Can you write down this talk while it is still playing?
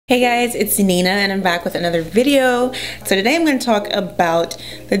Hey guys, it's Nina and I'm back with another video. So today I'm going to talk about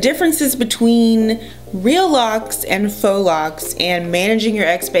the differences between real locks and faux locks and managing your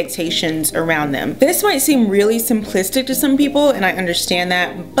expectations around them. This might seem really simplistic to some people and I understand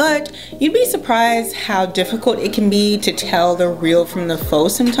that, but you'd be surprised how difficult it can be to tell the real from the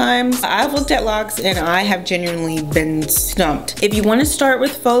faux sometimes. I've looked at locks and I have genuinely been stumped. If you want to start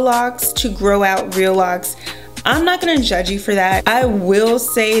with faux locks to grow out real locks, I'm not gonna judge you for that. I will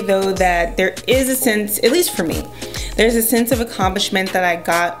say though that there is a sense, at least for me, there's a sense of accomplishment that I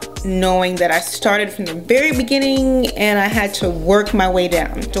got knowing that I started from the very beginning and I had to work my way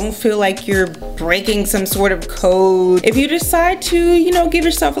down. Don't feel like you're breaking some sort of code if you decide to, give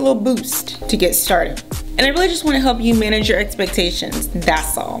yourself a little boost to get started. And I really just wanna help you manage your expectations,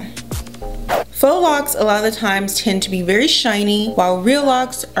 that's all. Faux locks a lot of the times tend to be very shiny while real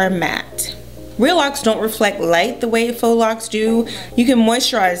locks are matte. Real locks don't reflect light the way faux locks do. You can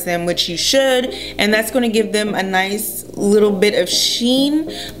moisturize them, which you should, and that's going to give them a nice little bit of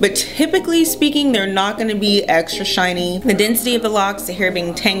sheen, but typically speaking, they're not going to be extra shiny. The density of the locks, the hair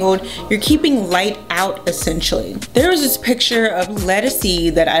being tangled, you're keeping light out essentially. There was this picture of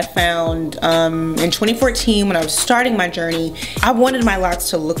lettucey that I found in 2014 when I was starting my journey. I wanted my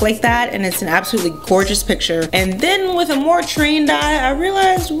locks to look like that, and it's an absolutely gorgeous picture. And then with a more trained eye, I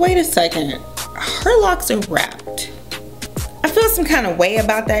realized, wait a second, her locks are wrapped. I feel some kind of way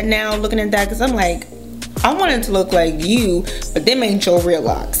about that now looking at that because I'm like, I want it to look like you, but them ain't your real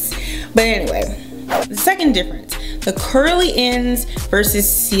locks. But anyway, the second difference, the curly ends versus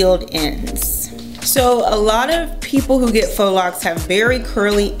sealed ends. So a lot of people who get faux locks have very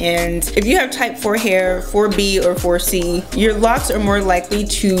curly ends. If you have type 4 hair, 4B or 4C, your locks are more likely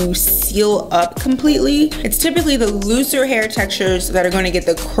to seal up completely. It's typically the looser hair textures that are going to get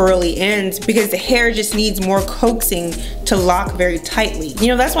the curly ends because the hair just needs more coaxing to lock very tightly.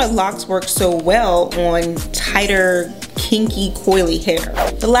 That's why locks work so well on tighter, kinky, coily hair.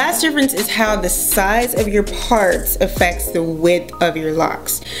 The last difference is how the size of your parts affects the width of your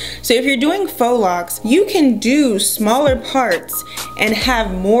locks. So if you're doing faux locks, you can do smaller parts and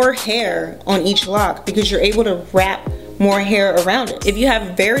have more hair on each lock because you're able to wrap more hair around it. If you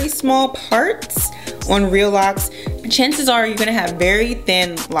have very small parts on real locks, chances are you're gonna have very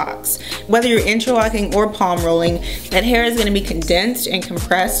thin locks. Whether you're interlocking or palm rolling, that hair is gonna be condensed and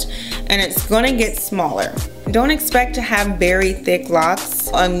compressed and it's gonna get smaller. Don't expect to have very thick locks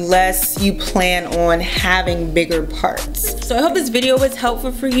unless you plan on having bigger parts. So I hope this video was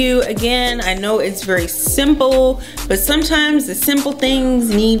helpful for you. Again, I know it's very simple, but sometimes the simple things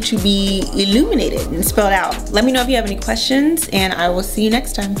need to be illuminated and spelled out. Let me know if you have any questions and I will see you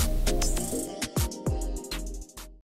next time.